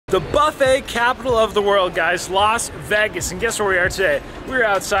The buffet capital of the world, guys, Las Vegas. And guess where we are today? We're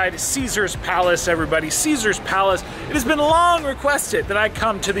outside Caesar's Palace, everybody. Caesar's Palace. It has been long requested that I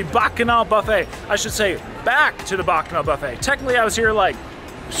come to the Bacchanal buffet. I should say back to the Bacchanal buffet. Technically, I was here like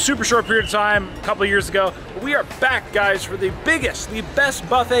super short period of time a couple of years ago. But we are back, guys, for the biggest, the best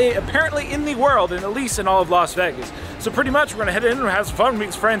buffet apparently in the world, and at least in all of Las Vegas. So pretty much we're gonna head in and have some fun,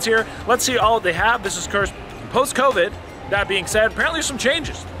 meet some friends here. Let's see all they have. This is, of course, post-COVID. That being said, apparently there's some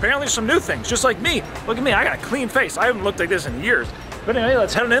changes. Apparently there's some new things, just like me. Look at me, I got a clean face. I haven't looked like this in years. But anyway,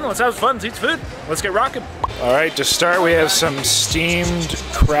 let's head in, let's have fun, let's eat food. Let's get rocking. All right, to start, we have some steamed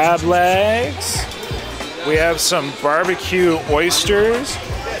crab legs. We have some barbecue oysters.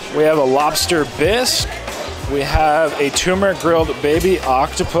 We have a lobster bisque. We have a turmeric grilled baby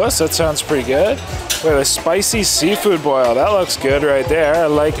octopus. That sounds pretty good. We have a spicy seafood boil. That looks good right there. I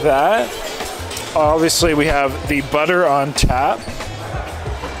like that. Obviously, we have the butter on tap.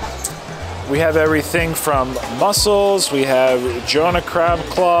 We have everything from mussels. We have Jonah crab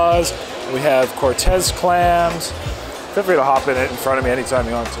claws. We have Cortez clams. Feel free to hop in front of me anytime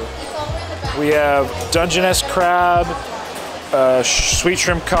you want to. We have Dungeness crab, sweet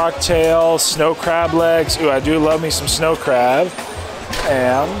shrimp cocktail, snow crab legs. Ooh, I do love me some snow crab.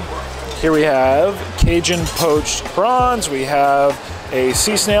 And here we have Cajun poached prawns. We have a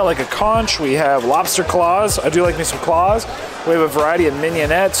sea snail, like a conch. We have lobster claws. I do like me some claws. We have a variety of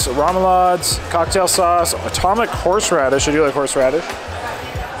mignonettes, remoulades, cocktail sauce, atomic horseradish. I do like horseradish.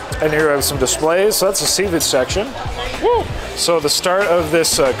 And here we have some displays. So that's the seafood section. Woo! So the start of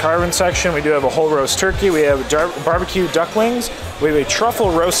this carving section, we do have a whole roast turkey. We have barbecue ducklings. We have a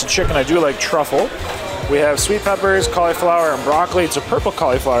truffle roasted chicken. I do like truffle. We have sweet peppers, cauliflower, and broccoli. It's a purple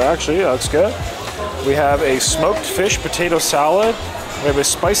cauliflower, actually. That looks good. We have a smoked fish potato salad. We have a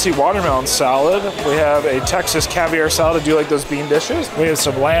spicy watermelon salad. We have a Texas caviar salad. I do like those bean dishes. We have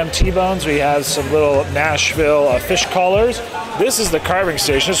some lamb T-bones. We have some little Nashville fish collars. This is the carving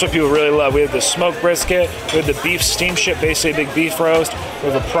station. This is what people really love. We have the smoked brisket. We have the beef steamship, basically a big beef roast. We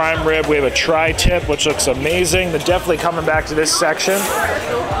have a prime rib. We have a tri-tip, which looks amazing. They're definitely coming back to this section.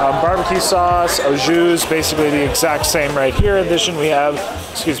 Barbecue sauce, au jus, basically the exact same right here. In addition, we have,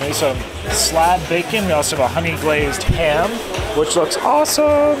 some slab bacon. We also have a honey glazed ham, which looks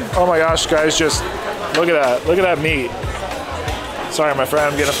awesome. Oh my gosh, guys, just look at that. Look at that meat. Sorry, my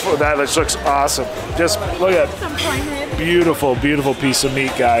friend, I'm getting that. This looks awesome. Just look at that. Beautiful, beautiful piece of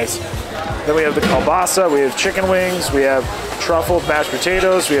meat, guys. Then we have the kielbasa. We have chicken wings. We have truffled mashed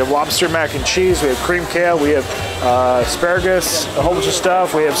potatoes. We have lobster mac and cheese. We have cream kale. We have asparagus, a whole bunch of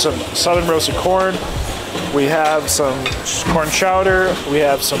stuff. We have some southern roasted corn. We have some corn chowder. We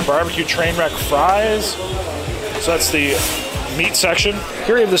have some barbecue train wreck fries. So that's the meat section.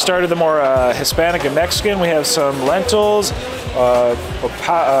 Here we have the start of the more Hispanic and Mexican. We have some lentils,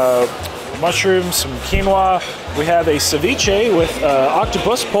 mushrooms, some quinoa. We have a ceviche with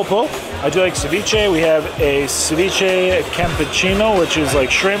octopus pulpo. I do like ceviche. We have a ceviche campechino, which is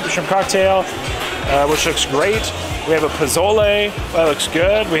like shrimp cocktail, which looks great. We have a pozole. That looks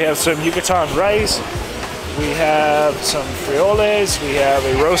good. We have some Yucatan rice. We have some frioles. We have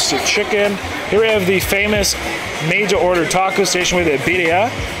a roasted chicken. Here we have the famous made-to-order taco station with a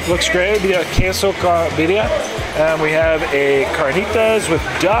birria. Looks great. Birria, queso birria. We have a carnitas with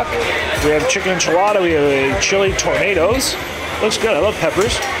duck. We have chicken enchilada. We have a chili tornadoes. Looks good. I love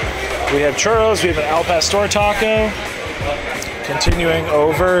peppers. We have churros. We have an al pastor taco. Continuing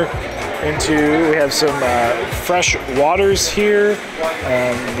over into, we have some fresh waters here,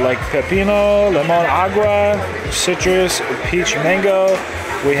 like pepino, lemon agua, citrus, peach mango.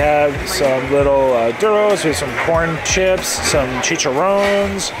 We have some little duros. We have some corn chips, some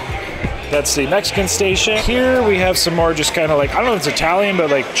chicharrones. That's the Mexican station. Here we have some more just kind of like, I don't know if it's Italian,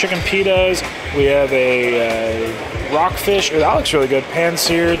 but like chicken pitas. We have a rockfish. That looks really good,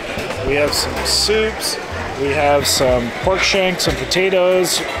 pan-seared. We have some soups. We have some pork shanks, some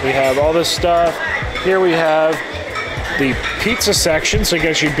potatoes. We have all this stuff. Here we have the pizza section, so you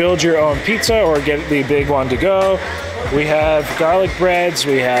can actually build your own pizza or get the big one to go. We have garlic breads.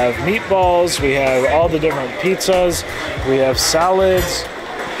 We have meatballs. We have all the different pizzas. We have salads.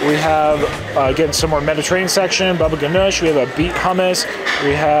 We have, again, some more Mediterranean section, baba ganoush. We have a beet hummus.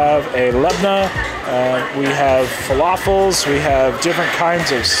 We have a lebna. We have falafels. We have different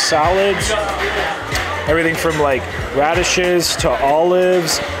kinds of salads. Everything from like radishes to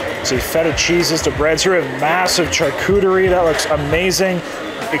olives to feta cheeses to breads. Here we have massive charcuterie. That looks amazing.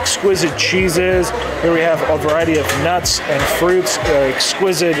 Exquisite cheeses. Here we have a variety of nuts and fruits.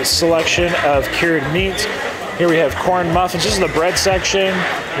 Exquisite selection of cured meats. Here we have corn muffins. This is the bread section.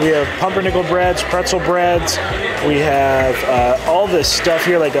 We have pumpernickel breads, pretzel breads. We have all this stuff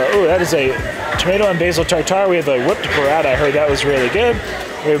here, like, oh, that is a tomato and basil tartare. We have a whipped burrata. I heard that was really good.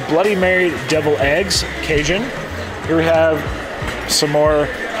 We have Bloody Mary devil eggs, Cajun. Here we have some more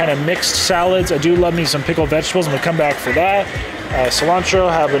kind of mixed salads. I do love me some pickled vegetables. I'm gonna come back for that.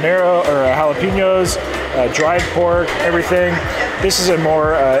 Cilantro, habanero, or jalapenos, dried pork, everything. This is a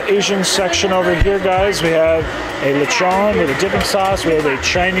more Asian section over here, guys. We have a lechon with a dipping sauce. We have a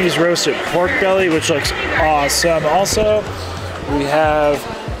Chinese roasted pork belly, which looks awesome. Also, we have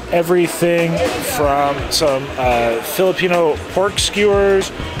everything from some Filipino pork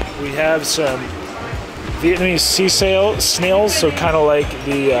skewers. We have some Vietnamese sea snails, so kind of like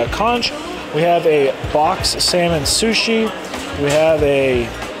the conch. We have a box salmon sushi. We have a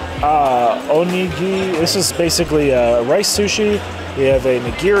onigi. This is basically rice sushi. We have a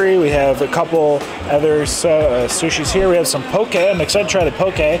nigiri. We have a couple other sushis here. We have some poke. I'm excited to try the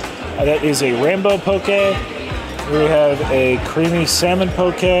poke. That is a rainbow poke. We have a creamy salmon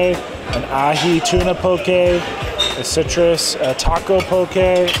poke, an ahi tuna poke, a citrus taco poke,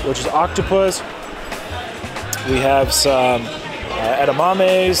 which is octopus. We have some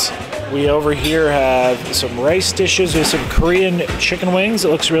edamames. We over here have some rice dishes with some Korean chicken wings. It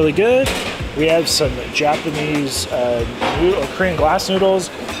looks really good. We have some Japanese Korean glass noodles.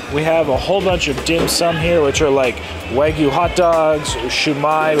 We have a whole bunch of dim sum here, which are like Wagyu hot dogs,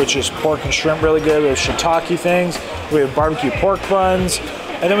 shumai, which is pork and shrimp, really good. We have shiitake things. We have barbecue pork buns.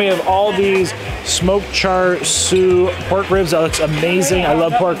 And then we have all these smoked char siu pork ribs. That looks amazing. I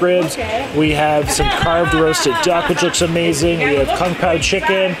love pork ribs. We have some carved roasted duck, which looks amazing. We have kung pao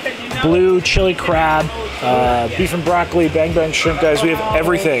chicken, blue chili crab, beef and broccoli, bang bang shrimp, guys. We have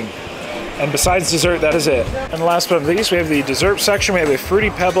everything. And besides dessert, that is it. And last but not least, we have the dessert section. We have a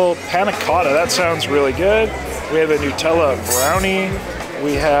Fruity Pebble Panna Cotta. That sounds really good. We have a Nutella brownie.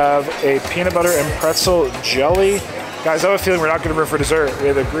 We have a peanut butter and pretzel jelly. Guys, I have a feeling we're not going to for dessert. We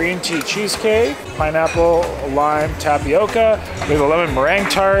have a green tea cheesecake, pineapple, lime, tapioca. We have a lemon meringue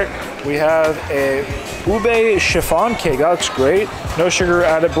tart. We have a ube chiffon cake. That looks great. No sugar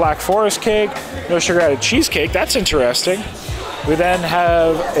added black forest cake. No sugar added cheesecake. That's interesting. We then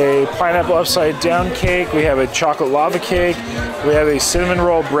have a pineapple upside down cake. We have a chocolate lava cake. We have a cinnamon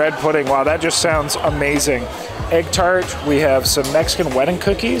roll bread pudding. Wow, that just sounds amazing. Egg tart. We have some Mexican wedding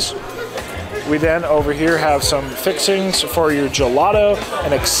cookies. We then over here have some fixings for your gelato,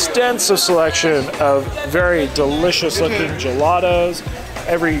 an extensive selection of very delicious looking gelatos,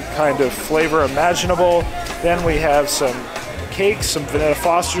 every kind of flavor imaginable. Then we have some cakes, some Vanilla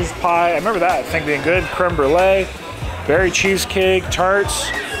Foster's pie. I remember that thing being good. Creme brulee, berry cheesecake, tarts,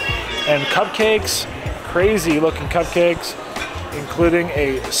 and cupcakes. Crazy looking cupcakes, including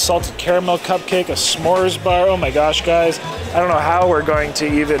a salted caramel cupcake, a s'mores bar. Oh my gosh, guys. I don't know how we're going to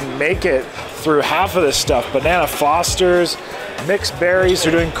even make it through half of this stuff. Banana Fosters, mixed berries.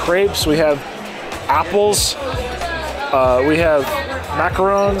 They're doing crepes. We have apples. We have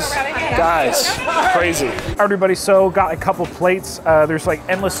macarons. Guys, crazy. Everybody, so got a couple plates. There's like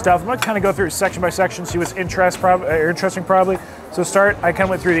endless stuff. I'm gonna kind of go through it section by section, see what's interesting probably. So start, I kind of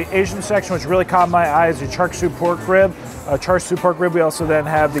went through the Asian section, which really caught my eyes, the char siu pork rib. We also then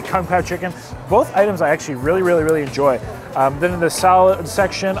have the kung pao chicken. Both items I actually really enjoy. Then in the salad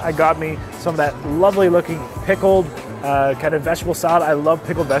section, I got me some of that lovely looking pickled kind of vegetable salad. I love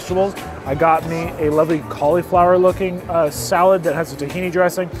pickled vegetables. I got me a lovely cauliflower looking salad that has a tahini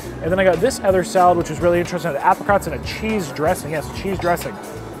dressing. And then I got this other salad, which was really interesting, apricots and a cheese dressing. Yes, cheese dressing,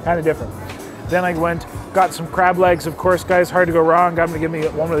 kind of different. Then I got some crab legs, of course, guys, hard to go wrong. Got them to give me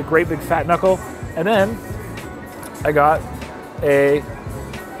one with a great big fat knuckle. And then I got a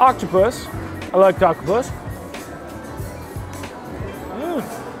octopus. I like octopus.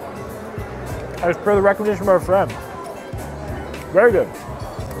 As per the recommendation of our friend. Very good.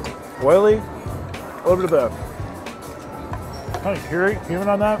 Oily, a little bit of kind of cumin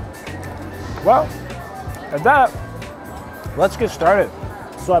on that. Well, at that, let's get started.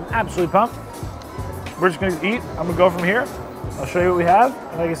 So I'm absolutely pumped. We're just gonna eat. I'm gonna go from here. I'll show you what we have.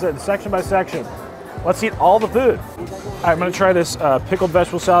 And like I said, section by section. Let's eat all the food. All right, I'm gonna try this pickled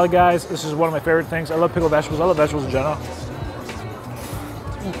vegetable salad, guys. This is one of my favorite things. I love pickled vegetables. I love vegetables in general.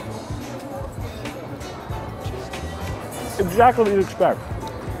 Exactly what you'd expect.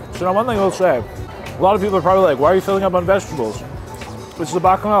 So now one thing I'll say, a lot of people are probably like, why are you filling up on vegetables? This is a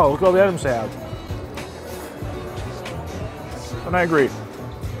Bacchanal, look at all the items they have. And I agree.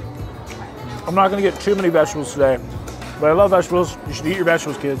 I'm not gonna get too many vegetables today, but I love vegetables. You should eat your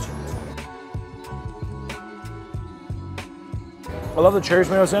vegetables, kids. I love the cherry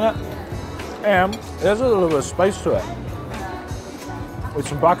tomatoes in it, and it has a little bit of spice to it, with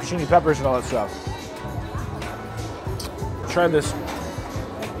some bocconcini peppers and all that stuff. Try this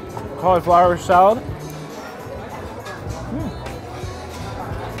cauliflower salad.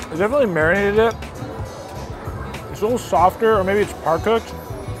 I definitely marinated it. It's a little softer, or maybe it's par cooked.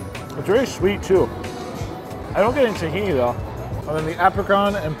 It's very sweet too. I don't get any tahini though. And then the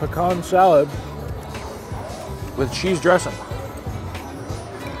apricot and pecan salad with cheese dressing.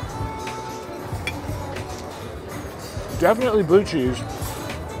 Definitely blue cheese.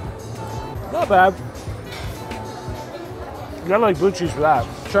 Not bad. You gotta like blue cheese for that.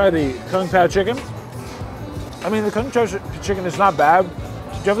 Try the kung pao chicken. I mean, the kung pao chicken is not bad.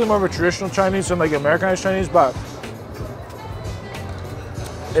 It's definitely more of a traditional Chinese than like Americanized Chinese, but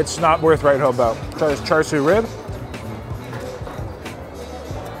it's not worth writing home about. Try this char siu rib.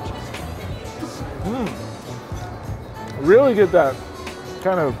 Really get that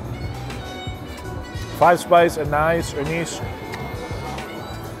kind of 5-spice anise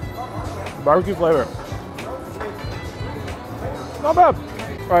barbecue flavor. Not bad.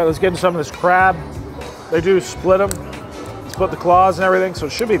 All right, let's get into some of this crab. They do split them, split the claws and everything, so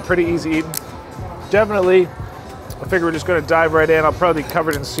it should be pretty easy eating. Definitely, I figure we're just gonna dive right in. I'll probably be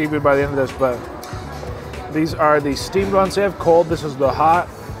covered in seafood by the end of this, but these are the steamed ones. They have cold, this is the hot.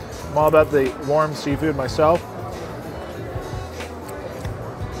 I'm all about the warm seafood myself.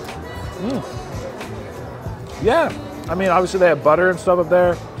 Yeah, I mean, obviously they have butter and stuff up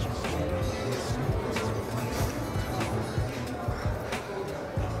there.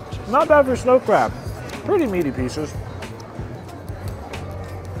 Not bad for snow crab. Pretty meaty pieces.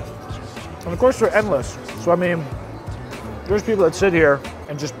 And of course they're endless. So I mean, there's people that sit here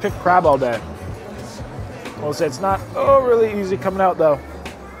and just pick crab all day. I'll say it's not really easy coming out though.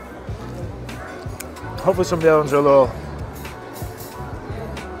 Hopefully some of the other ones are a little,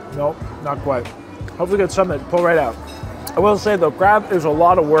 nope, not quite. Hopefully get some that pull right out. I will say though, crab is a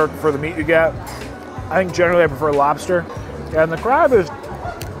lot of work for the meat you get. I think generally I prefer lobster. And the crab is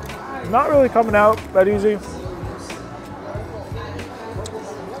not really coming out that easy.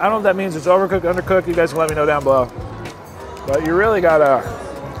 I don't know if that means it's overcooked, undercooked. You guys can let me know down below. But you really gotta,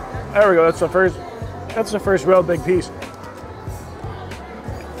 there we go, that's the first real big piece.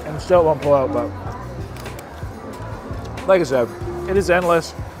 And still it won't pull out, but like I said, it is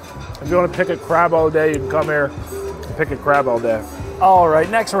endless. If you want to pick a crab all day, you can come here and pick a crab all day. All right,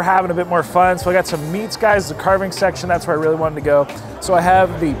 next we're having a bit more fun. So I got some meats, guys, the carving section. That's where I really wanted to go. So I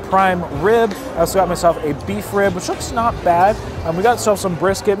have the prime rib. I also got myself a beef rib, which looks not bad. We got ourselves some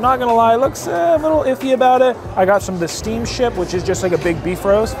brisket. Not gonna lie, it looks a little iffy about it. I got some of the steam ship, which is just like a big beef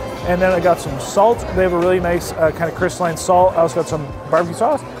roast. And then I got some salt. They have a really nice kind of crystalline salt. I also got some barbecue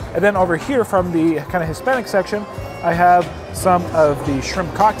sauce. And then over here from the kind of Hispanic section, I have some of the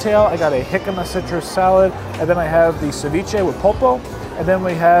shrimp cocktail. I got a jicama citrus salad, and then I have the ceviche with pulpo, and then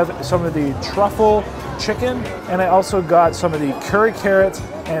we have some of the truffle chicken, and I also got some of the curry carrots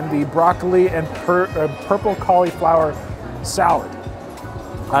and the broccoli and purple cauliflower salad.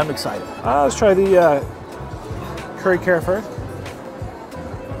 I'm excited. Let's try the curry carrot first.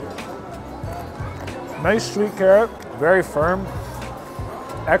 Nice sweet carrot, very firm,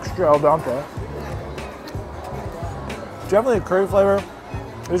 extra al dente. Definitely a curry flavor.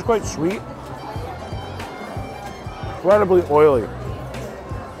 It's quite sweet. Incredibly oily.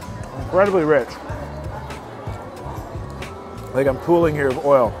 Incredibly rich. Like I'm pooling here of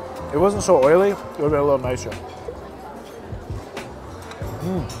oil. If it wasn't so oily, it would have been a little nicer.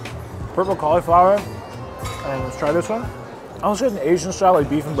 Purple cauliflower. And let's try this one. I almost get an Asian style like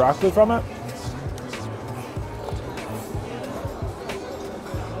beef and broccoli from it.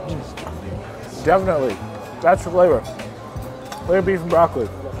 Definitely. That's the flavor. Flavor beef and broccoli.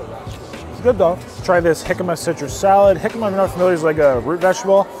 It's good though. Try this jicama citrus salad. Jicama, I'm not familiar, is like a root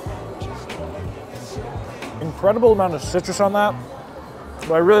vegetable. Incredible amount of citrus on that.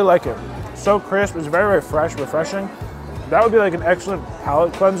 So I really like it. So crisp. It's very, very fresh, refreshing. That would be like an excellent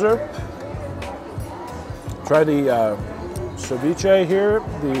palate cleanser. Try the ceviche here,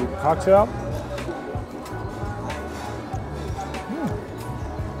 the cocktail.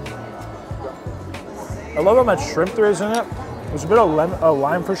 I love how much shrimp there is in it. There's a bit of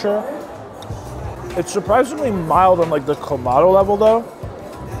lime for sure. It's surprisingly mild on like the clamato level though.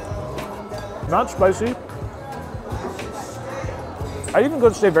 Not spicy. I'd even go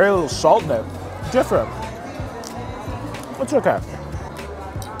to say very little salt in it. Different. It's okay.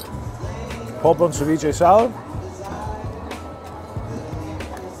 Pulpo and ceviche salad.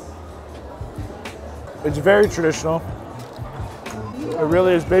 It's very traditional. It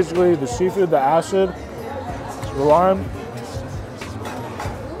really is basically the seafood, the acid, the lime,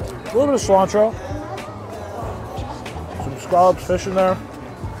 a little bit of cilantro, some scallops, fish in there.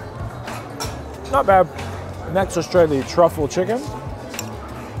 Not bad. Next, let's try the truffle chicken.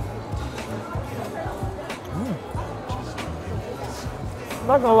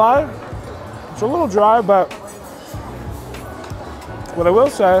 Not gonna lie, it's a little dry, but what I will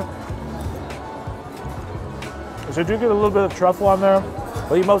say is I do get a little bit of truffle on there,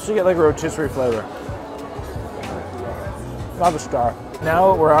 but you mostly get like a rotisserie flavor. Not a star.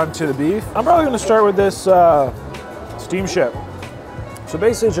 Now we're on to the beef. I'm probably gonna start with this steamship. So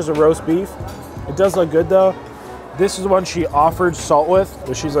basically it's just a roast beef. It does look good though. This is the one she offered salt with,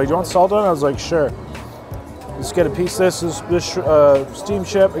 but she's like, do you want salt on it? I was like, sure. Let's get a piece of this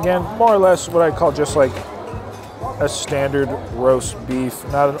steamship. Again, more or less what I call just like a standard roast beef,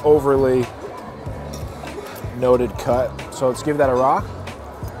 not an overly noted cut. So let's give that a rock.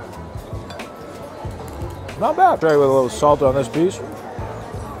 Not bad. Try with a little salt on this piece.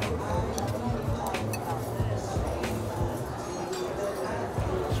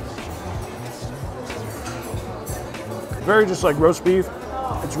 Very just like roast beef.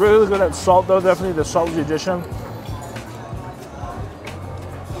 It's really good at salt though, definitely the salt is the addition.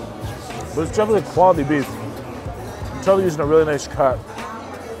 But it's definitely quality beef. I'm totally using a really nice cut.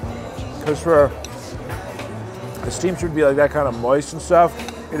 Because for a steam should be like that kind of moist and stuff,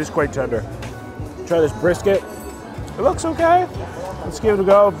 it is quite tender. Try this brisket. It looks okay. Let's give it a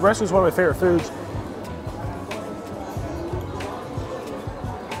go. Brisket is one of my favorite foods.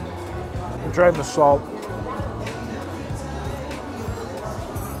 I'm trying the salt.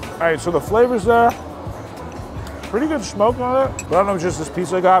 All right, so the flavor's there. Pretty good smoke on it. But I don't know if it's just this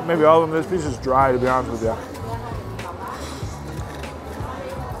piece I got. Maybe all of them. This piece is dry, to be honest with you.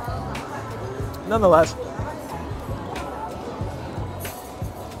 Nonetheless,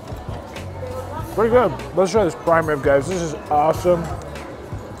 pretty good. Let's try this prime rib, guys. This is awesome.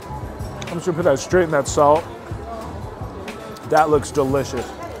 I'm just gonna put that straight in that salt. That looks delicious.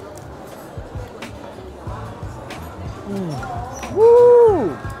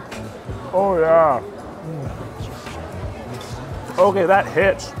 Woo! Oh yeah. Okay, that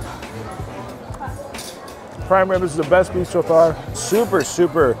hits. Prime rib is the best beef so far. Super,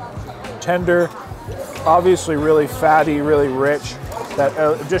 super tender. Obviously really fatty, really rich. That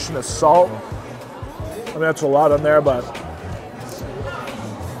addition of salt. I mean, that's a lot on there, but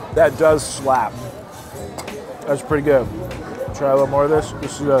that does slap. That's pretty good. Try a little more of this.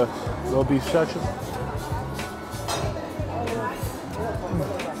 This is a little beef section.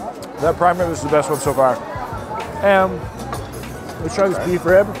 That prime rib is the best one so far. And let's try this beef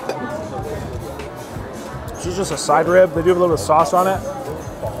rib. This is just a side rib. They do have a little sauce on it.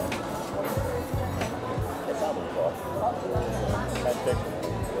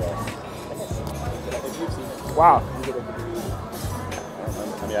 Wow.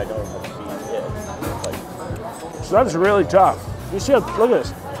 So that's really tough. You see how, look at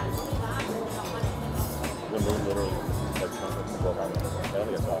this.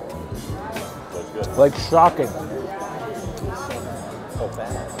 Like shocking.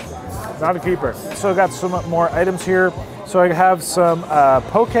 Not a keeper. So I got some more items here. So I have some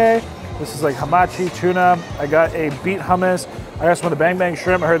poke. This is like hamachi tuna. I got a beet hummus. I got some of the bang bang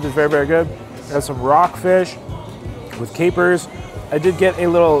shrimp. I heard this is very, very good. I got some rockfish with capers. I did get a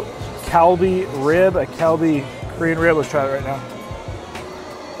little kalbi rib, a kalbi Korean rib. Let's try it right now.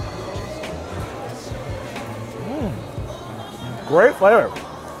 Great flavor.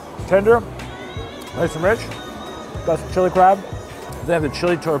 Tender, nice and rich. Got some chili crab. They have the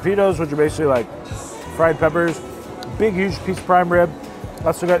chili torpedoes, which are basically like fried peppers. Big, huge piece of prime rib.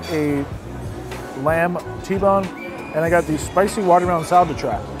 Also got a lamb T-bone, and I got the spicy watermelon salad to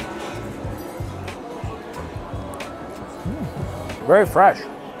try. Very fresh.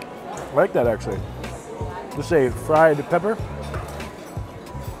 I like that actually. Just a fried pepper.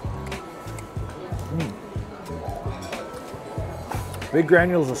 Big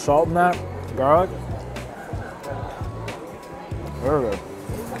granules of salt in that. Garlic. Very good.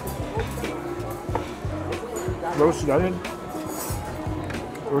 Roasted onion.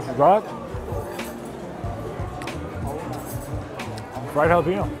 Roasted garlic. Fried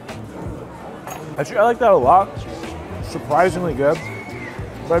jalapeno. Actually, I like that a lot. Surprisingly good.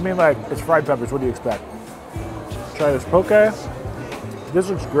 But I mean, like, it's fried peppers. What do you expect? Try this poke. This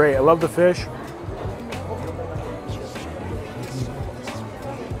looks great. I love the fish.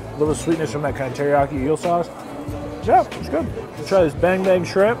 A little sweetness from that kind of teriyaki eel sauce. Yeah, it's good. Let's try this bang bang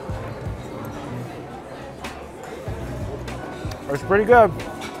shrimp. It's pretty good.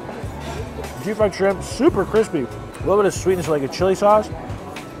 Deep fried shrimp, super crispy. A little bit of sweetness like a chili sauce.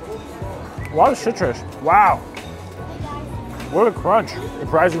 A lot of citrus. Wow. What a crunch.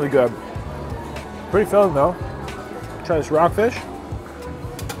 Surprisingly good. Pretty filling though. Try this rockfish.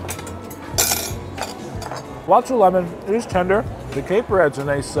 Lots of lemon. It is tender. The caper adds a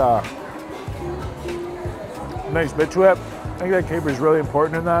nice nice bit to it. I think that caper is really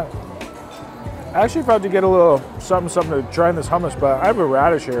important in that. I actually thought to get a little something to try in this hummus, but I have a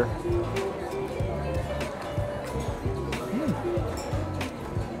radish here.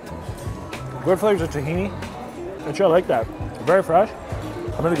 Good flavors of tahini. Actually, I like that. Very fresh.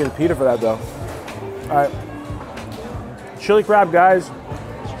 I'm gonna get a pita for that though. All right. Chili crab, guys.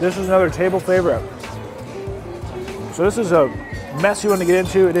 This is another table favorite. So this is a messy one to get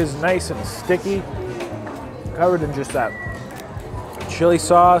into. It is nice and sticky, covered in just that chili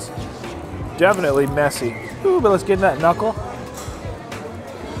sauce. Definitely messy. Ooh, but let's get in that knuckle.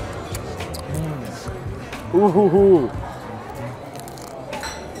 Ooh.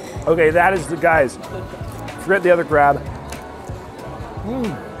 Okay, that is the, guys, forget the other crab.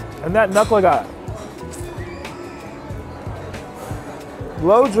 And that knuckle I got.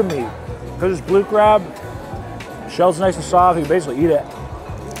 Loads of meat. Because it's blue crab, shell's nice and soft, you can basically eat it.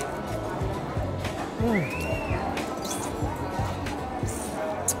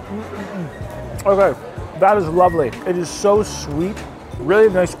 Okay, that is lovely. It is so sweet,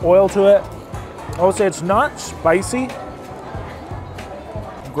 really nice oil to it. I will say it's not spicy.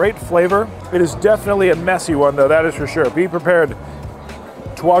 Great flavor. It is definitely a messy one though, that is for sure. Be prepared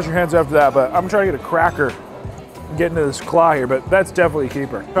to wash your hands after that, but I'm trying to get a cracker and get into this claw here, but that's definitely a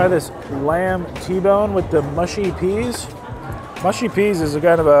keeper. Try this lamb T-bone with the mushy peas. Mushy peas is a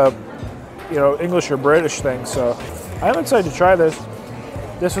kind of a, you know, English or British thing, so I'm excited to try this.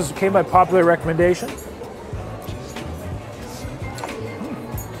 This came by popular recommendation.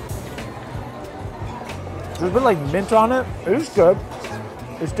 There's a bit like mint on it. It is good.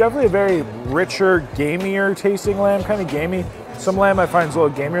 It's definitely a very richer, gamier tasting lamb, kind of gamey. Some lamb I find is a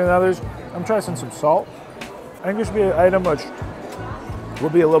little gamier than others. I'm trying some salt. I think this should be an item which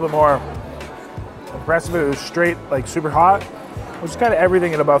will be a little bit more impressive if it was straight, like super hot, which is kind of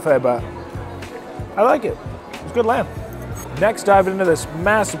everything in a buffet, but I like it. It's good lamb. Next, diving into this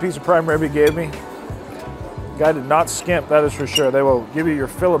massive piece of prime rib he gave me. Guy did not skimp, that is for sure. They will give you your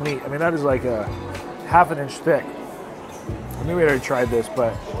fill of meat. I mean, that is like a ½ inch thick. I mean, we already tried this,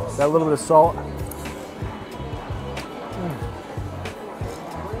 but that little bit of salt.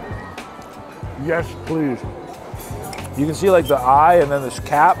 Yes, please. You can see like the eye and then this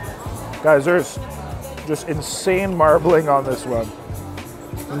cap. Guys, there's just insane marbling on this one.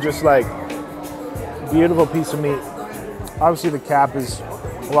 And just like, beautiful piece of meat. Obviously the cap is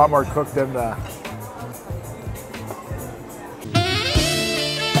a lot more cooked than the...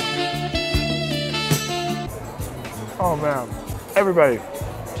 Oh man, everybody,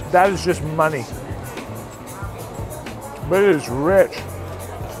 that is just money. But it is rich.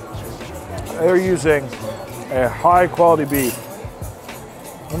 They're using a high quality beef.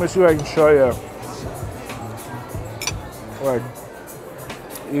 Let me see if I can show you. Like,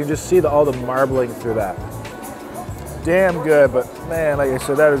 you can just see all the marbling through that. Damn good, but man, like I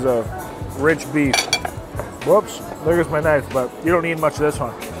said, that is a rich beef. Whoops, there goes my knife, but you don't need much of this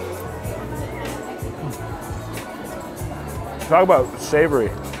one. Talk about savory.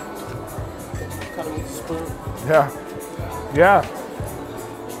 Cut it with a spoon. Yeah. Yeah.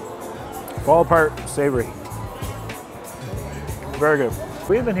 Fall apart savory. Very good.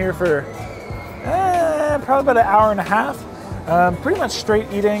 We've been here for probably about an hour and a half. Pretty much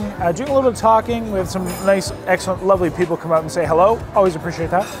straight eating, doing a little bit of talking. We had some nice, excellent, lovely people come out and say hello. Always appreciate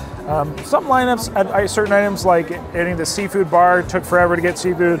that. Some lineups, at certain items like getting the seafood bar, took forever to get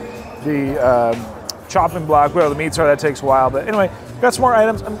seafood. The chopping block, whatever the meats are, that takes a while. But anyway, got some more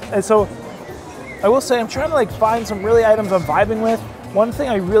items. And so I will say I'm trying to like find some really items I'm vibing with. One thing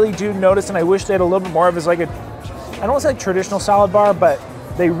I really do notice, and I wish they had a little bit more of, is like I don't want to say like traditional salad bar, but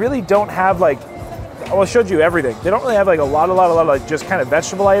they really don't have like, well, I showed you everything. They don't really have like a lot of like just kind of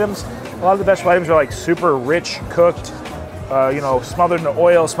vegetable items. A lot of the vegetable items are like super rich, cooked, you know, smothered in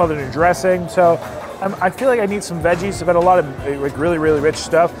oil, smothered in dressing. So I feel like I need some veggies. I've had a lot of like really rich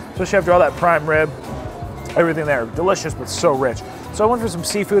stuff, especially after all that prime rib, everything there. Delicious, but so rich. So I went for some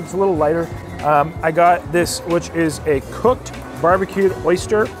seafood. It's a little lighter. I got this, which is a cooked barbecued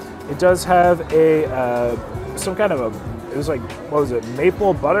oyster. It does have a some kind of a, it was like, what was it,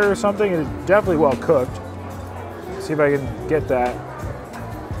 maple butter or something? It's definitely well cooked. Let's see if I can get that.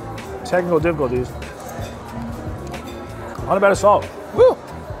 Technical difficulties. On a bed of salt. Woo!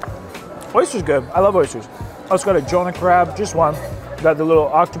 Oyster's good. I love oysters. I also got a Jonah crab, just one. Got the little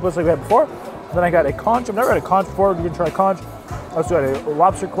octopus like we had before. Then I got a conch. I've never had a conch before. You can try conch. I also got a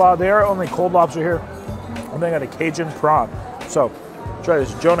lobster claw. They are only cold lobster here. And then I got a Cajun prawn. So try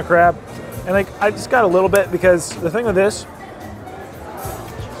this Jonah crab. And like, I just got a little bit because the thing with this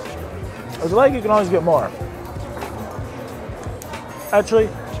is like you can always get more. Actually,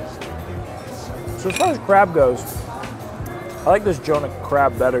 so as far as crab goes, I like this Jonah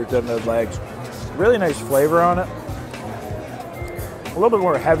crab better than the legs. Really nice flavor on it. A little bit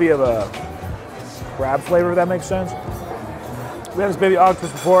more heavy of a crab flavor, if that makes sense. We had this baby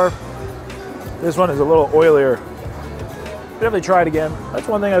octopus before. This one is a little oilier. Definitely try it again. That's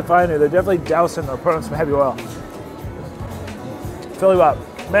one thing I find here. They're definitely dousing or putting on some heavy oil. Fill you up.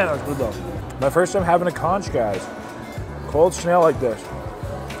 Man, that was good though. My first time having a conch, guys. Cold snail like this.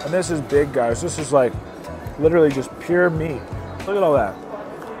 And this is big, guys. This is like literally just pure meat. Look at all that.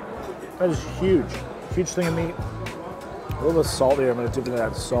 That is huge. Huge thing of meat. A little bit salty. I'm going to dip into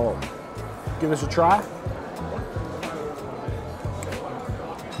that salt. Give this a try.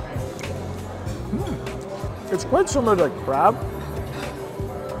 It's quite similar to like crab.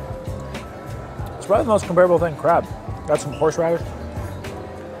 It's probably the most comparable thing, crab. Got some horseradish.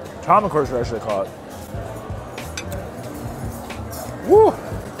 Atomic horseradish, they call it. Woo!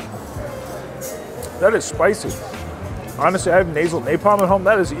 That is spicy. Honestly, I have nasal napalm at home.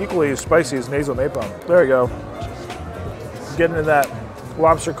 That is equally as spicy as nasal napalm. There you go. Getting into that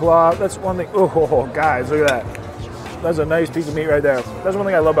lobster claw. That's one thing. Oh, guys, look at that. That's a nice piece of meat right there. That's one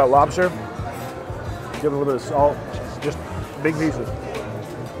thing I love about lobster. Give it a little bit of salt. Just big pieces.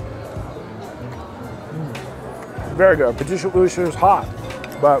 Very good. Patricia is hot,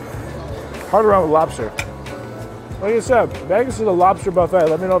 but hard around with lobster. Like I said, Vegas is a lobster buffet.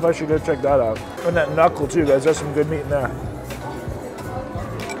 Let me know if I should go check that out. And that knuckle too, guys. That's some good meat in there.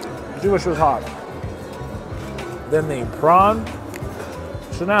 Patricia was hot. Then the prawn.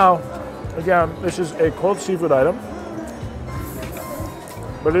 So now, again, this is a cold seafood item,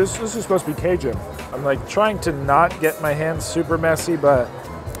 but this is supposed to be Cajun. I'm like trying to not get my hands super messy, but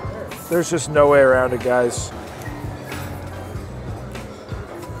there's just no way around it, guys.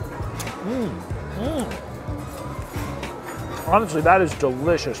 Honestly, that is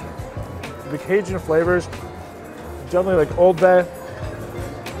delicious. The Cajun flavors, definitely like Old Bay,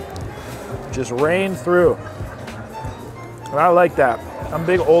 just rain through. And I like that. I'm a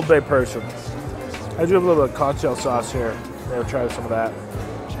big Old Bay person. I do have a little bit of cocktail sauce here. Maybe I'll try some of that.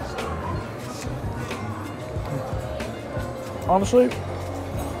 Honestly,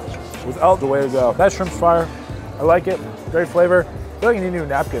 without the way to go. That shrimp's fire. I like it. Great flavor. I feel like I need a new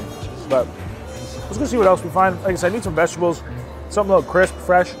napkin, but let's go see what else we find. Like I said, I need some vegetables, something a little crisp,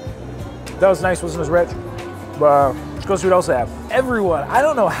 fresh. That was nice, wasn't as rich. But let's go see what else they have. Everyone, I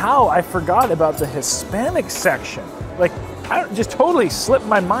don't know how I forgot about the Hispanic section. Like, I just totally slipped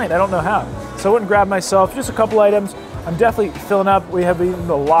my mind. I don't know how. So I went and grabbed myself just a couple items. I'm definitely filling up. We have eaten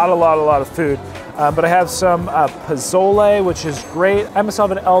a lot of food. But I have some pozole, which is great. I myself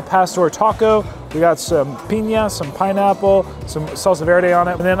have an El Pastor taco. We got some piña, some pineapple, some salsa verde on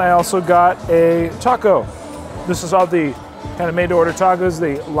it. And then I also got a taco. This is all the kind of made-to-order tacos,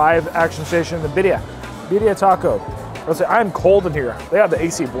 the live action station, the birria taco. I'll say, I'm cold in here. They have the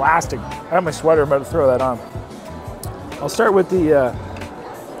AC blasting. I have my sweater, I'm about to throw that on. I'll start with the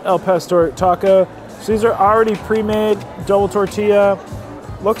El Pastor taco. So these are already pre-made, double tortilla.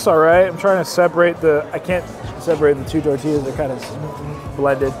 Looks all right. I'm trying to separate I can't separate the two tortillas. They're kind of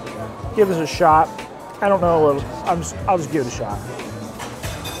blended. Give this a shot. I don't know. I'll just give it a shot.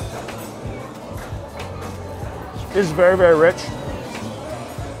 It's very, very rich.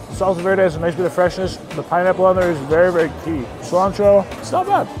 The salsa verde has a nice bit of freshness. The pineapple on there is very, very key. Cilantro, it's not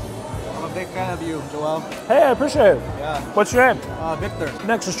bad. I'm a big fan of you, Joel. Hey, I appreciate it. Yeah. What's your name? Victor.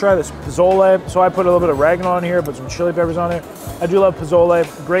 Next, let's try this pozole. So I put a little bit of oregano on here, put some chili peppers on there. I do love pozole.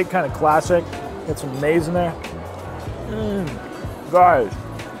 Great kind of classic. Get some maize in there. Guys,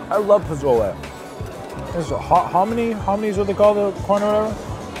 I love pozole. This is a hominy. Hominy is what they call the corn or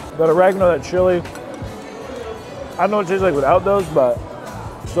whatever. That oregano, that chili. I don't know what it tastes like without those, but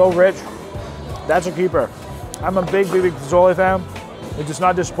so rich. That's a keeper. I'm a big pozole fan. It does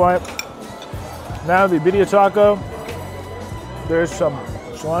not disappoint. Now the birria taco. There's some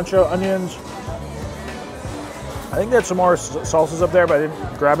cilantro, onions. I think there's some more salsas up there, but I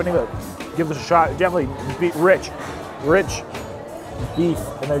didn't grab any, but give this a shot. Definitely rich beef.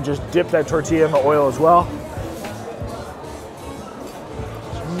 And then just dip that tortilla in the oil as well.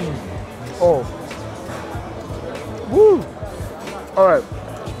 Oh. Woo! All right,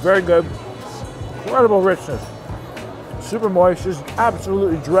 very good. Incredible richness. Super moist, just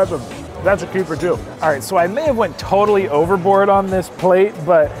absolutely dripping. That's a keeper too. All right, so I may have went totally overboard on this plate,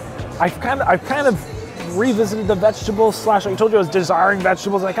 but I've kind of revisited the vegetables / like I told you I was desiring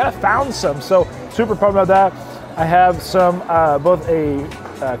vegetables, and I kind of found some. So super pumped about that. I have some both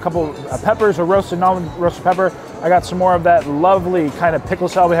a couple peppers, a roasted non-roasted pepper. I got some more of that lovely kind of pickle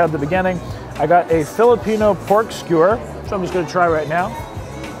style we had at the beginning. I got a Filipino pork skewer, So I'm just gonna try right now.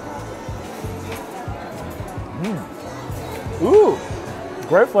 Ooh,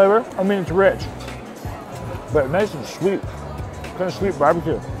 great flavor. I mean, it's rich, but nice and sweet. Kind of sweet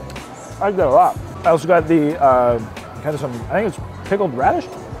barbecue. I like that a lot. I also got the kind of some, I think it's pickled radish.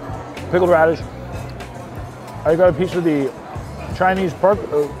 Pickled radish. I got a piece of the Chinese pork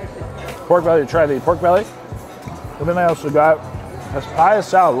belly to try the pork belly. And then I also got a papaya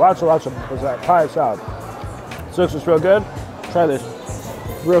salad. Lots of that papaya salad. So this is real good. Try this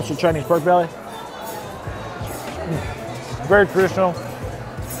roasted Chinese pork belly. Very traditional.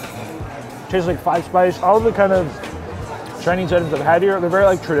 Tastes like 5 spice. All of the kind of Chinese items I've had here, they're very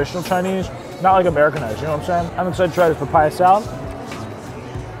like traditional Chinese, not like Americanized, you know what I'm saying? I'm excited to try this papaya salad.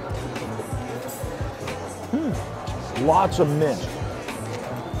 Lots of mint.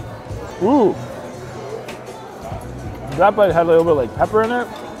 Ooh. That bite had a little bit of like pepper in it.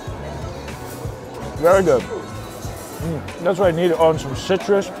 Very good. That's what I needed. Oh, and some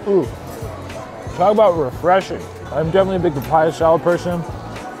citrus. Ooh. Talk about refreshing. I'm definitely a big papaya salad person.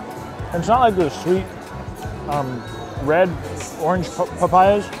 And it's not like the sweet red, orange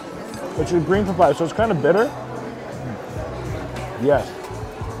papayas, which is green papaya, so it's kind of bitter. Yes.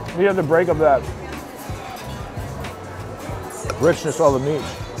 You have to break up that richness, all the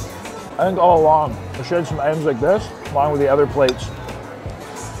meats. I think all along, I shared some items like this, along with the other plates.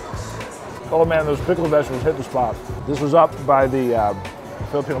 Oh man, those pickled vegetables hit the spot. This was up by the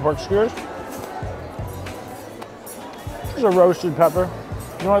Filipino pork skewers. There's a roasted pepper.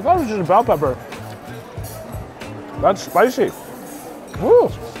 You know, I thought it was just a bell pepper. That's spicy. Woo!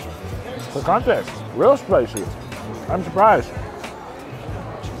 Picante. Real spicy. I'm surprised.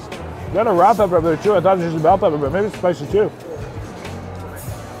 Got a raw pepper up there too. I thought it was just a bell pepper, but maybe it's spicy too.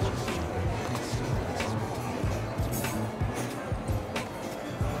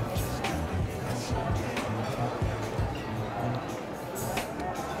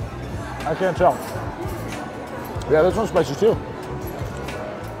 I can't tell. Yeah, this one's spicy too.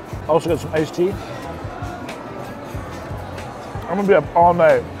 Also got some iced tea. I'm gonna be up all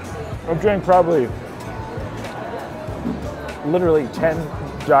night. I've drank probably literally 10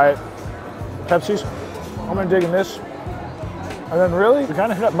 diet Pepsis. I'm gonna dig in this. And then really, we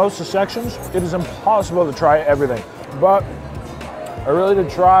kind of hit up most of the sections. It is impossible to try everything. But I really did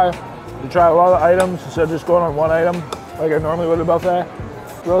try a lot of items instead of just going on one item like I normally would at a buffet.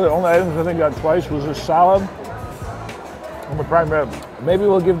 Really, the only items I think I got twice was this salad and the prime rib. Maybe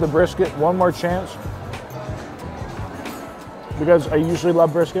we'll give the brisket one more chance because I usually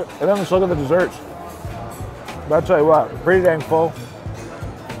love brisket. And then let's look at the desserts. But I'll tell you what, pretty dang full.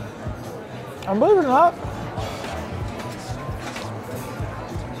 And believe it or not,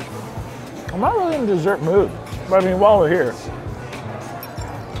 I'm not really in the dessert mood. But I mean, while we're here,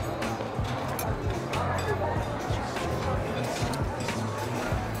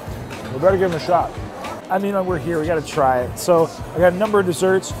 we better give them a shot. I mean, we're here, we gotta try it. So I got a number of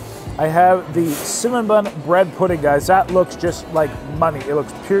desserts. I have the cinnamon bun bread pudding, guys. That looks just like money. It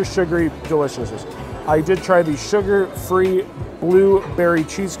looks pure sugary deliciousness. I did try the sugar-free blueberry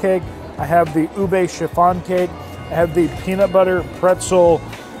cheesecake. I have the ube chiffon cake. I have the peanut butter pretzel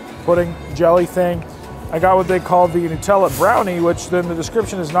pudding jelly thing. I got what they call the Nutella brownie, which then the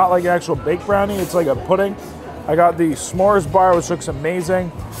description is not like an actual baked brownie, it's like a pudding. I got the s'mores bar, which looks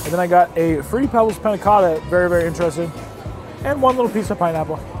amazing. And then I got a Fruity Pebbles panna cotta, very, very interesting. And one little piece of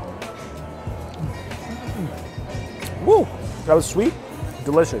pineapple. Woo, that was sweet,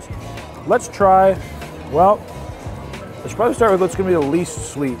 delicious. Let's try, well, let's probably start with what's gonna be the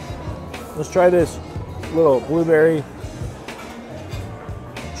least sweet. Let's try this little blueberry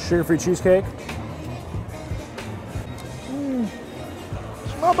sugar-free cheesecake.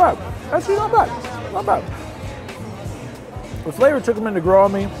 Not bad, actually not bad, not bad. The flavor took a minute to grow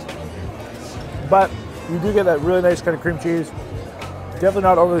on me, but you do get that really nice kind of cream cheese. Definitely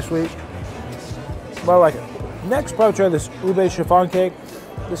not overly sweet, but I like it. Next, probably try this ube chiffon cake.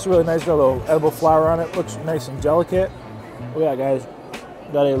 This is really nice, got a little edible flour on it. Looks nice and delicate. Look at that, guys.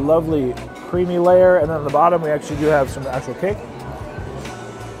 Got a lovely creamy layer, and then on the bottom, we actually do have some actual cake.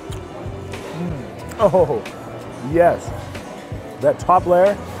 Oh, yes. That top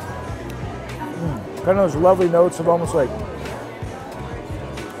layer, kind of those lovely notes of almost like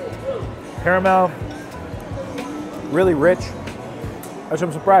caramel, really rich. Actually,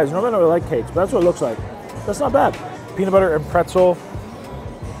 I'm surprised. Normally I don't really like cakes, but that's what it looks like. That's not bad. Peanut butter and pretzel,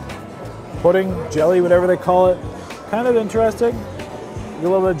 pudding, jelly, whatever they call it. Kind of interesting. Get a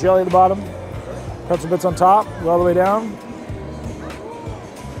little bit of jelly at the bottom, pretzel bits on top, go all the way down.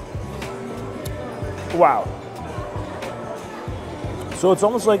 Wow. So it's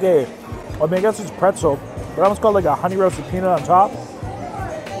almost like a, I mean, I guess it's pretzel. but I almost call it like a honey roasted peanut on top.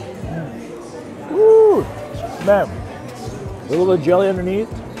 Woo! Man, a little bit of jelly underneath,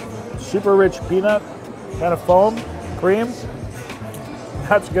 super rich peanut, kind of foam, cream.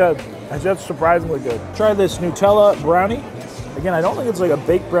 That's good. That's surprisingly good. Try this Nutella brownie. Again, I don't think it's like a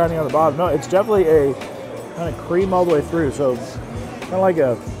baked brownie on the bottom. No, it's definitely a kind of cream all the way through. So kind of like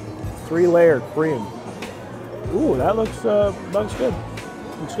a 3-layer cream. Ooh, that looks good.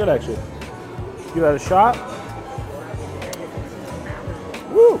 Looks good actually. Give that a shot.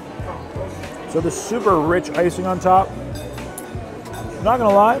 Woo! So the super rich icing on top. I'm not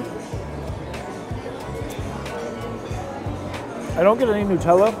gonna lie, I don't get any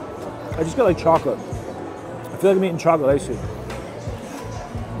Nutella. I just get like chocolate. I feel like I'm eating chocolate icing.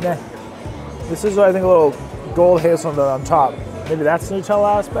 Nah. This is, I think, a little gold hazelnut on top. Maybe that's the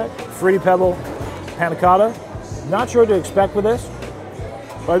Nutella aspect. Fruity Pebble panna cotta. Not sure what to expect with this,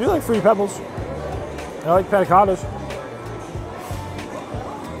 but I do like Fruity Pebbles. I like panna cottas.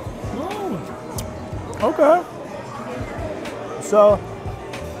 Okay. So,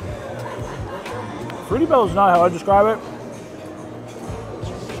 Fruity Pebbles is not how I describe it.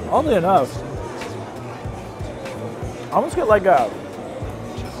 Oddly enough, I almost get like a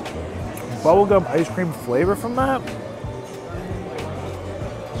bubblegum ice cream flavor from that.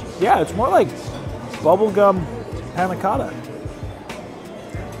 Yeah, it's more like bubblegum panna cotta.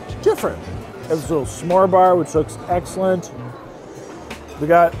 Different. There's a little s'more bar, which looks excellent. We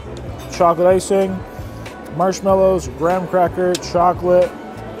got chocolate icing, marshmallows, graham cracker, chocolate.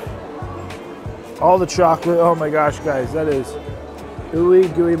 All the chocolate. Oh my gosh, guys, that is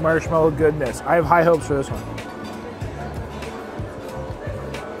ooey gooey marshmallow goodness. I have high hopes for this one.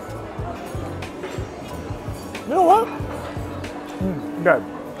 You know what? Okay.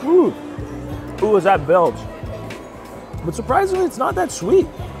 Ooh, as that builds. But surprisingly, it's not that sweet.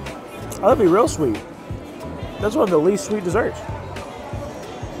 That'd be real sweet. That's one of the least sweet desserts.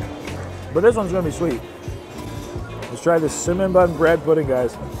 But this one's gonna be sweet. Let's try this cinnamon bun bread pudding,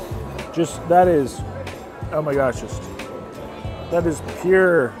 guys. Just, that is, oh my gosh, that is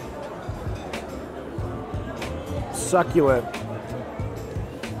pure succulent.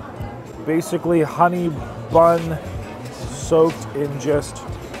 Basically honey bun soaked in just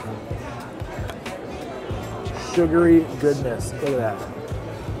sugary goodness. Look at that.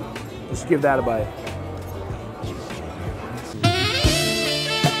 Just give that a bite.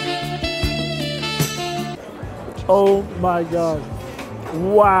 Oh my gosh.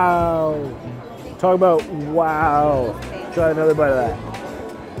 Wow. Talk about wow. Try another bite of that.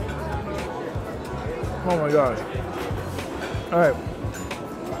 Oh my gosh. All right.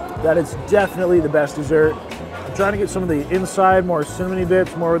 That is definitely the best dessert. I'm trying to get some of the inside, more cinnamony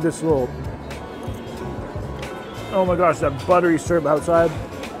bits, more of this little, oh my gosh, that buttery syrup outside.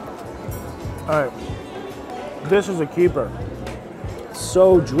 All right. This is a keeper.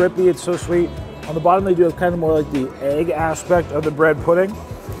 So drippy, it's so sweet. On the bottom, they do have kind of more like the egg aspect of the bread pudding.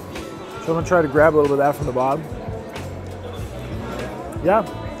 So I'm gonna try to grab a little bit of that from the bottom. Yeah,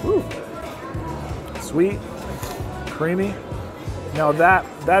 ooh. Sweet, creamy. Now that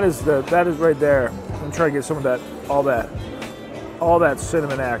is right there. I'm gonna try to get some of that, all that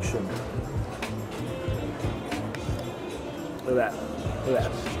cinnamon action. Look at that, look at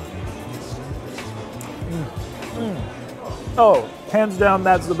that. Oh, hands down,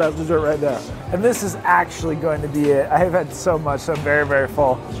 that's the best dessert right there. And this is actually going to be it. I have had so much, so I'm very, very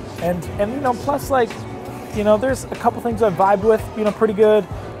full. And you know, plus like, you know, there's a couple things I vibed with, you know, pretty good.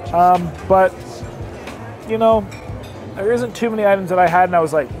 But, you know, there isn't too many items that I had and I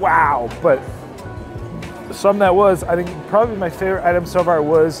was like, wow. But some that was, I think probably my favorite item so far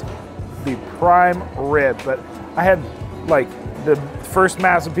was the prime rib. But I had like the first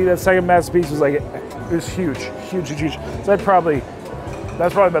massive piece, that second massive piece was like, it was huge, huge, huge, huge. So that's probably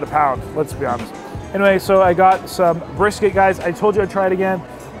about a pound, let's be honest. Anyway, so I got some brisket, guys. I told you I'd try it again.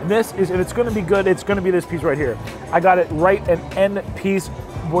 And this is, if it's gonna be good, it's gonna be this piece right here. I got it right, an end piece,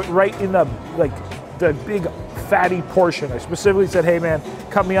 right in the, like, the big fatty portion. I specifically said, hey man,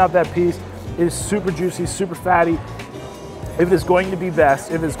 cut me out that piece. It is super juicy, super fatty. If it's going to be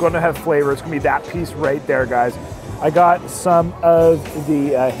best, if it's going to have flavor, it's gonna be that piece right there, guys. I got some of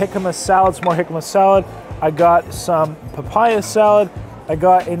the jicama salad, some more jicama salad. I got some papaya salad. I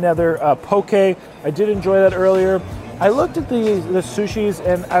got another poke. I did enjoy that earlier. I looked at the sushis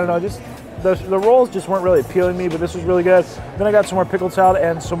and I don't know, just the rolls just weren't really appealing to me, but this was really good. Then I got some more pickled salad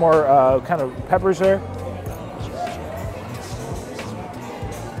and some more kind of peppers there.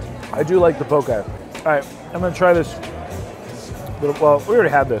 I do like the poke. All right, I'm gonna try this. Well, we already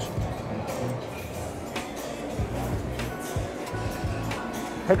had this.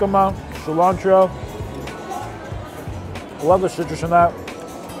 Jicama, cilantro, I love the citrus in that.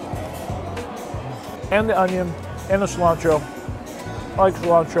 And the onion, and the cilantro. I like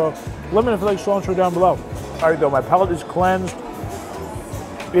cilantro. Let me know if you like cilantro down below. All right, though, my palate is cleansed.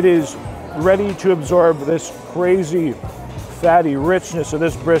 It is ready to absorb this crazy, fatty richness of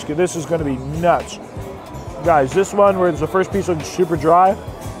this brisket. This is gonna be nuts. Guys, this one where the first piece looks super dry,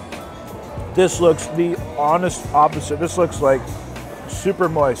 this looks the honest opposite. This looks like super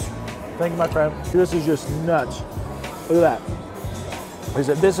moist. Thank you, my friend. This is just nuts. Look at that. I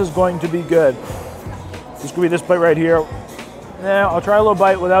said, this is going to be good. This could be this bite right here. Now, I'll try a little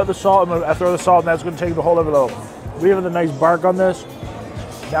bite without the salt. I'm gonna throw the salt, and that's gonna take the whole other level. We have the nice bark on this.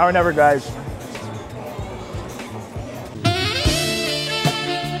 Now or never, guys.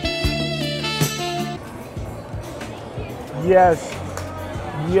 Yes.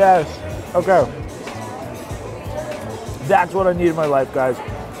 Yes. Okay. That's what I need in my life, guys.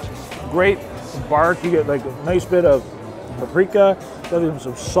 Great bark. You get like a nice bit of paprika,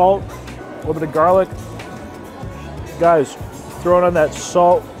 some salt, a little bit of garlic. Guys, throwing on that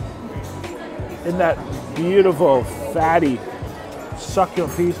salt in that beautiful, fatty,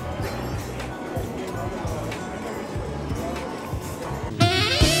 succulent piece.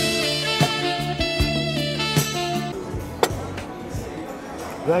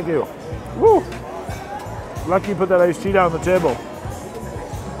 Thank you. Woo! Lucky you put that iced tea down on the table.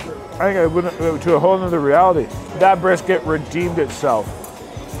 I think I went to a whole nother reality. That brisket redeemed itself.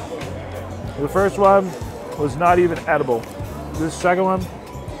 The first one was not even edible. This second one,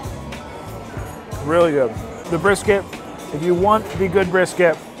 really good. The brisket, if you want the good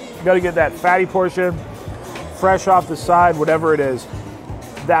brisket, you gotta get that fatty portion, fresh off the side, whatever it is.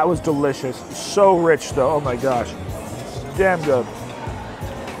 That was delicious. So rich though, oh my gosh. Damn good.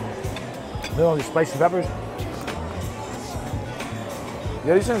 Then all these spicy peppers.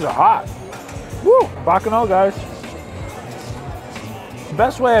 Yeah, these things are hot. Woo, Bacchanal, guys. The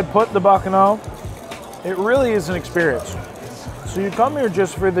best way I'd put the Bacchanal, it really is an experience. So you come here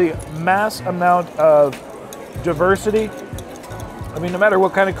just for the mass amount of diversity. I mean, no matter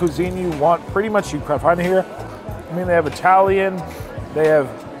what kind of cuisine you want, pretty much you can find it here. I mean, they have Italian, they have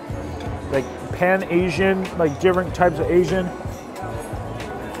like Pan-Asian, like different types of Asian,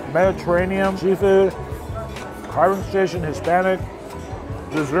 Mediterranean, seafood, carving station, Hispanic,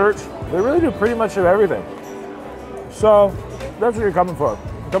 desserts. They really do pretty much of everything. So that's what you're coming for.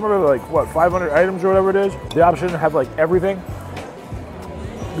 You're coming for like, what, 500 items or whatever it is. The option to have like everything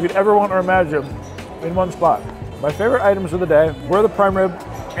you could ever want or imagine in one spot. My favorite items of the day were the prime rib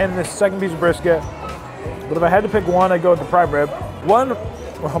and the second piece of brisket. But if I had to pick one, I'd go with the prime rib. One,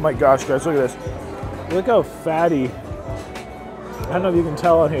 oh my gosh, guys, look at this. Look how fatty. I don't know if you can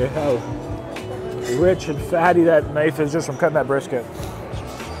tell on here how rich and fatty that knife is just from cutting that brisket.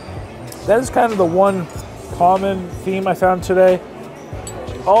 That is kind of the one common theme I found today.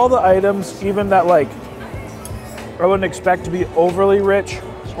 All the items, even that like I wouldn't expect to be overly rich,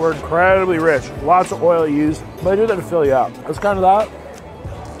 were incredibly rich. Lots of oil used, but I do that to fill you up. It's kind of that.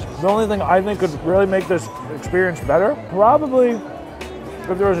 The only thing I think could really make this experience better, probably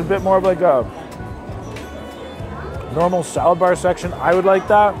if there was a bit more of like a normal salad bar section, I would like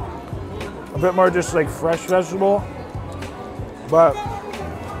that. A bit more just like fresh vegetable. But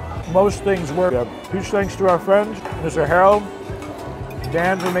most things were. Huge thanks to our friends, Mr. Harold,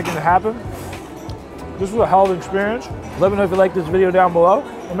 Dan, for making it happen. This was a hell of an experience. Let me know if you like this video down below,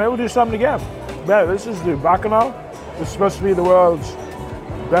 and maybe we'll do something again. Yeah, this is the Bacchanal. This is supposed to be the world's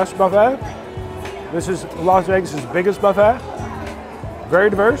best buffet. This is Las Vegas' biggest buffet. Very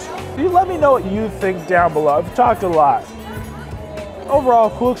diverse. You let me know what you think down below. I've talked a lot. Overall,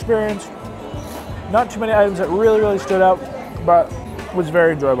 cool experience. Not too many items that really stood out, but was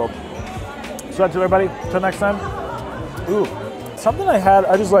very enjoyable. So that's it, everybody. Until next time. Ooh, something I had,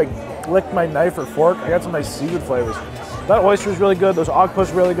 I just like licked my knife or fork. I got some nice seafood flavors. That oyster was really good. Those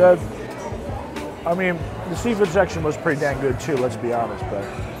octopus really good. I mean, the seafood section was pretty dang good too, let's be honest. But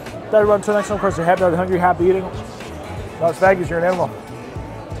that, everyone, until next time, of course, you're happy, hungry, happy eating. Las Vegas, you're an animal.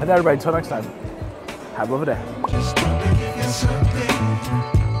 And everybody, until next time, have a lovely day.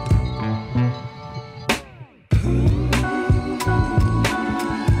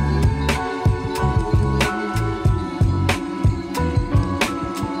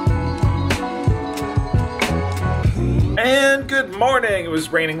 And good morning. It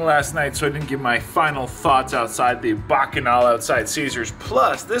was raining last night, so I didn't give my final thoughts outside the Bacchanal outside Caesars.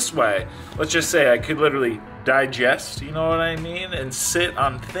 Plus, this way, let's just say I could literally digest, you know what I mean, and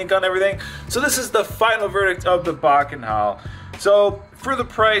think on everything. So this is the final verdict of the Bacchanal. So for the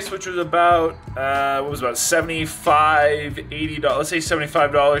price, which was about what was about $75, $80, let's say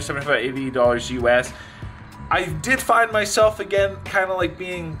 $75, $75, $80 US. I did find myself again kind of like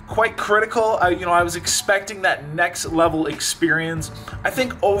being quite critical. I was expecting that next level experience. I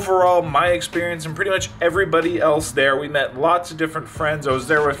think overall my experience and pretty much everybody else there, we met lots of different friends. I was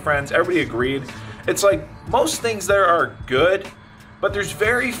there with friends. Everybody agreed. It's like most things there are good, but there's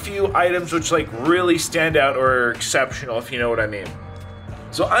very few items which like really stand out or are exceptional, if you know what I mean.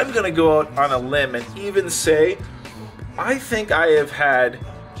 So I'm gonna go out on a limb and even say, I think I have had,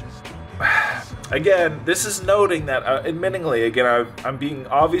 again, this is noting that, admittingly, again, I'm being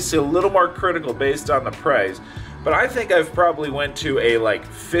obviously a little more critical based on the price, but I think I've probably went to a like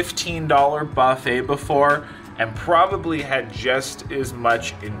 $15 buffet before and probably had just as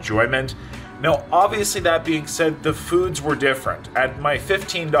much enjoyment. Now, obviously, that being said, the foods were different. At my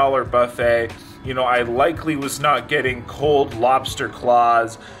 $15 buffet, I likely was not getting cold lobster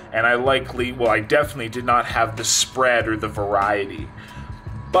claws, and I definitely did not have the spread or the variety.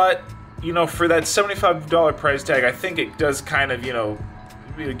 But, for that $75 price tag, I think it does kind of,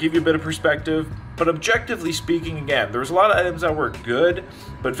 give you a bit of perspective. But objectively speaking, again, there was a lot of items that were good,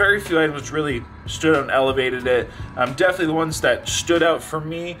 but very few items really stood out and elevated it. Definitely the ones that stood out for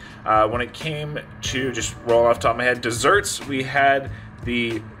me when it came to, just rolling off the top of my head, desserts, we had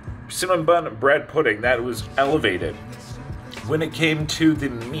the cinnamon bun bread pudding. That was elevated. When it came to the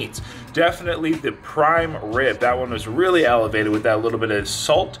meats, definitely the prime rib. That one was really elevated with that little bit of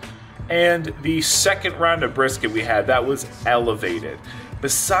salt. And the second round of brisket we had, that was elevated.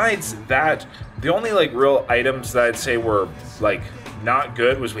 Besides that, the only like real items that I'd say were like not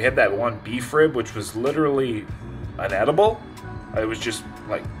good was we had that one beef rib, which was literally unedible. It was just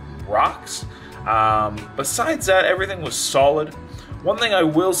like rocks. Besides that, everything was solid. One thing I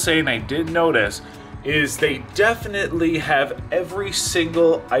will say, and I did notice, is they definitely have every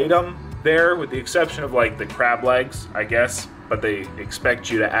single item there, with the exception of like the crab legs, I guess, but they expect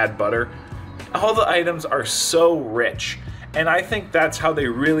you to add butter. All the items are so rich, and I think that's how they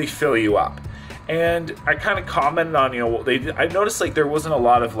really fill you up. And I kind of commented on, I noticed like there wasn't a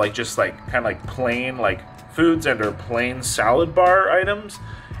lot of like just like kind of like plain like foods and or plain salad bar items.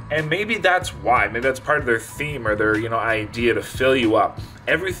 And maybe that's why. Maybe that's part of their theme or their, idea to fill you up.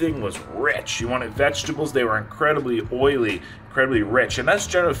 Everything was rich. You wanted vegetables, they were incredibly oily, incredibly rich. And that's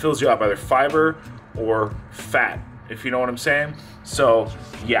generally what fills you up, either fiber or fat, if you know what I'm saying. So,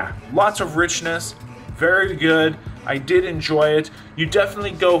 yeah, lots of richness, very good. I did enjoy it. You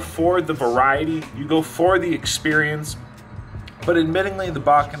definitely go for the variety. You go for the experience. But admittingly, the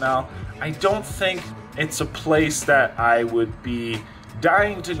Bacchanal, I don't think it's a place that I would be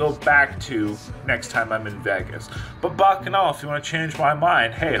dying to go back to next time I'm in Vegas. But Bacchanal, if you want to change my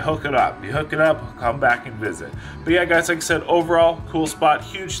mind, hey, hook it up. You hook it up, I'll come back and visit. But yeah, guys, like I said, overall, cool spot.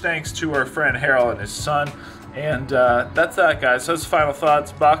 Huge thanks to our friend Harold and his son. And that's that, guys. So that's final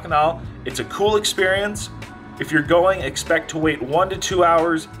thoughts. Bacchanal, it's a cool experience. If you're going, expect to wait 1 to 2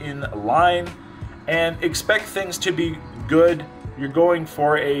 hours in line and expect things to be good. You're going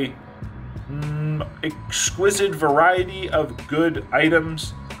for a exquisite variety of good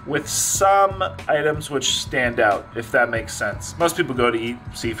items with some items which stand out, if that makes sense. Most people go to eat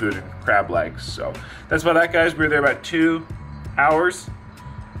seafood and crab legs. So that's about that, guys. We were there about 2 hours.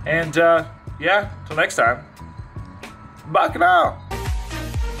 And yeah, till next time. Bacchanal!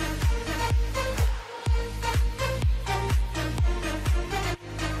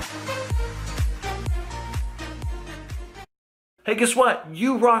 Hey, guess what?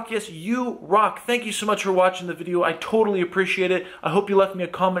 You rock. Yes, you rock. Thank you so much for watching the video. I totally appreciate it. I hope you left me a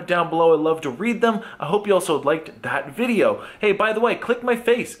comment down below. I'd love to read them. I hope you also liked that video. Hey, by the way, click my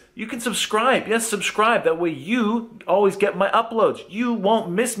face. You can subscribe. Yes, subscribe. That way you always get my uploads. You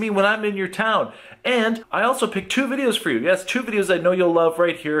won't miss me when I'm in your town. And I also picked 2 videos for you. Yes, 2 videos I know you'll love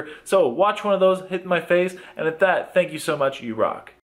right here. So watch one of those, hit my face. And at that, thank you so much. You rock.